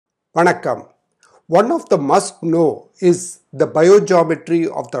Vanakkam. One of the must know is the biogeometry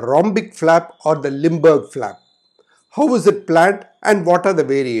of the rhombic flap or the Limberg flap. How is it planned and what are the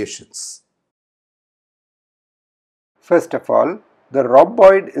variations? First of all, the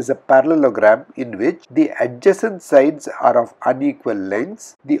rhomboid is a parallelogram in which the adjacent sides are of unequal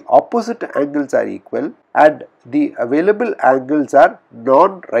lengths, the opposite angles are equal, and the available angles are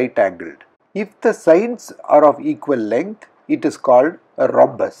non-right angled. If the sides are of equal length, it is called a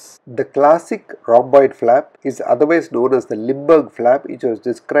rhombus. The classic rhomboid flap is otherwise known as the Limberg flap, which was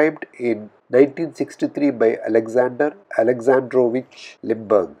described in 1963 by Alexander Alexandrovich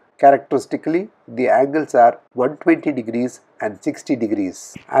Limberg. Characteristically, the angles are 120 degrees and 60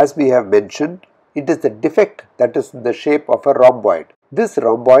 degrees. As we have mentioned, it is the defect that is in the shape of a rhomboid. This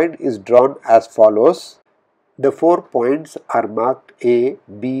rhomboid is drawn as follows. The 4 points are marked A,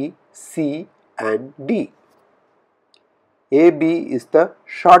 B, C and D. AB is the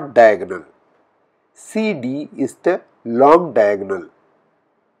short diagonal. CD is the long diagonal.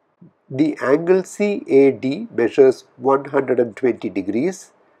 The angle CAD measures 120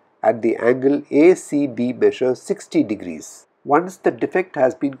 degrees and the angle ACB measures 60 degrees. Once the defect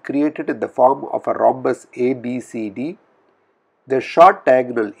has been created in the form of a rhombus ABCD, the short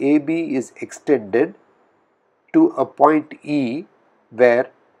diagonal AB is extended to a point E where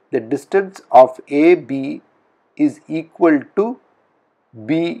the distance of AB is equal to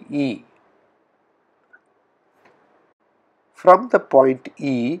BE. From the point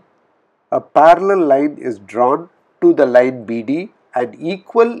E, a parallel line is drawn to the line BD and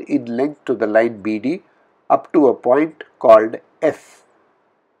equal in length to the line BD up to a point called F.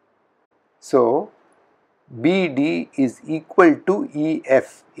 So, BD is equal to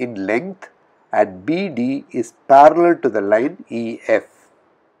EF in length and BD is parallel to the line EF.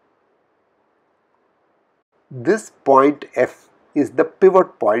 This point F is the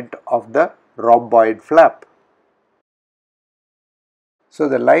pivot point of the rhomboid flap. So,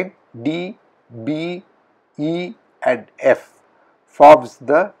 the line D, B, E and F forms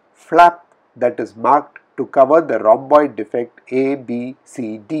the flap that is marked to cover the rhomboid defect A, B,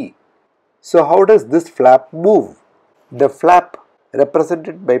 C, D. So, how does this flap move? The flap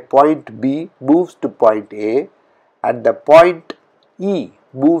represented by point B moves to point A and the point E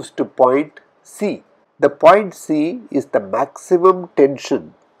moves to point C. The point C is the maximum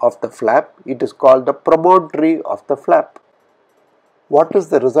tension of the flap. It is called the promontory of the flap. What is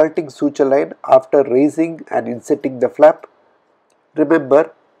the resulting suture line after raising and insetting the flap?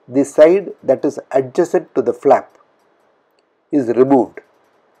 Remember, the side that is adjacent to the flap is removed.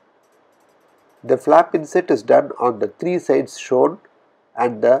 The flap inset is done on the 3 sides shown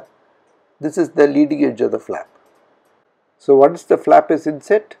and this is the leading edge of the flap. So, once the flap is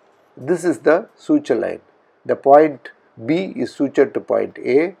inset, this is the suture line. The point B is sutured to point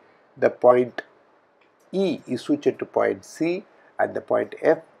A, the point E is sutured to point C and the point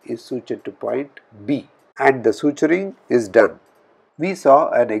F is sutured to point B, and the suturing is done. We saw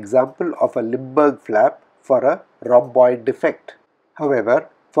an example of a Limberg flap for a rhomboid defect. However,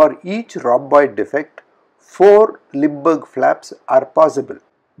 for each rhomboid defect, 4 Limberg flaps are possible.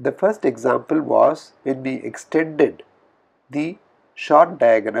 The first example was when we extended the short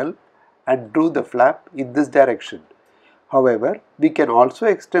diagonal and drew the flap in this direction. However, we can also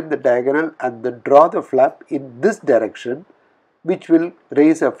extend the diagonal and then draw the flap in this direction, which will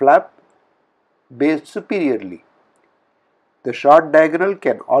raise a flap based superiorly. The short diagonal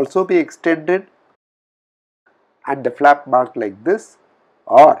can also be extended and the flap marked like this,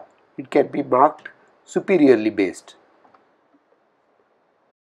 or it can be marked superiorly based.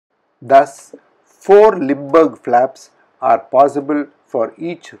 Thus, 4 Limberg flaps are possible for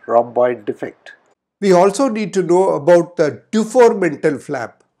each rhomboid defect. We also need to know about the Dufourmentel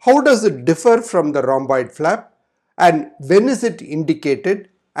flap. How does it differ from the rhomboid flap and when is it indicated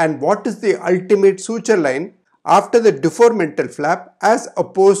and what is the ultimate suture line after the Dufourmentel flap as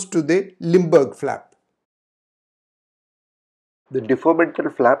opposed to the Limberg flap? The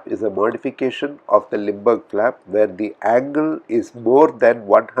Dufourmentel flap is a modification of the Limberg flap where the angle is more than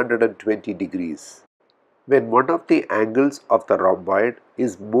 120 degrees. When one of the angles of the rhomboid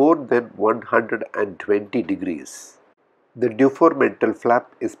is more than 120 degrees, the Dufourmentel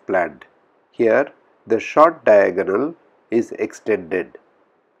flap is planned. Here, the short diagonal is extended.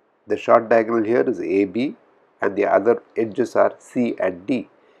 The short diagonal here is AB and the other edges are C and D.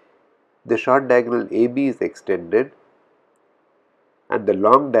 The short diagonal AB is extended and the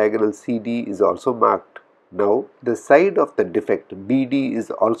long diagonal CD is also marked. Now, the side of the defect BD is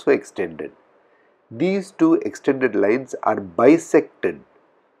also extended. These two extended lines are bisected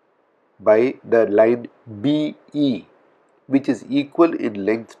by the line BE, which is equal in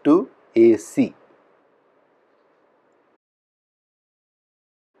length to AC.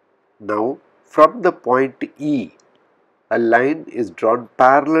 Now, from the point E, a line is drawn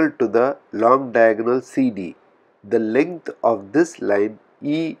parallel to the long diagonal CD. The length of this line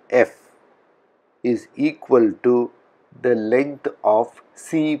EF is equal to the length of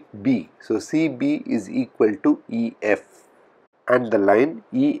CB. So, CB is equal to EF, and the line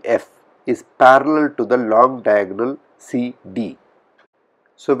EF is parallel to the long diagonal CD.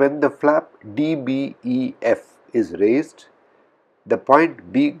 So, when the flap DBEF is raised, the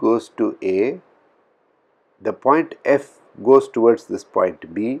point B goes to A, the point F goes towards this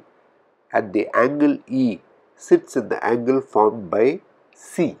point B, and the angle E sits in the angle formed by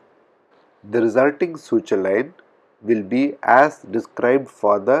C. The resulting suture line will be as described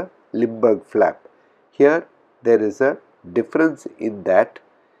for the Limberg flap. Here there is a difference in that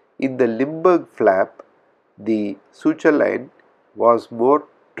in the Limberg flap the suture line was more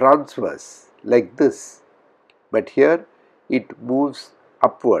transverse like this, but here it moves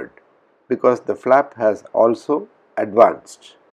upward because the flap has also advanced.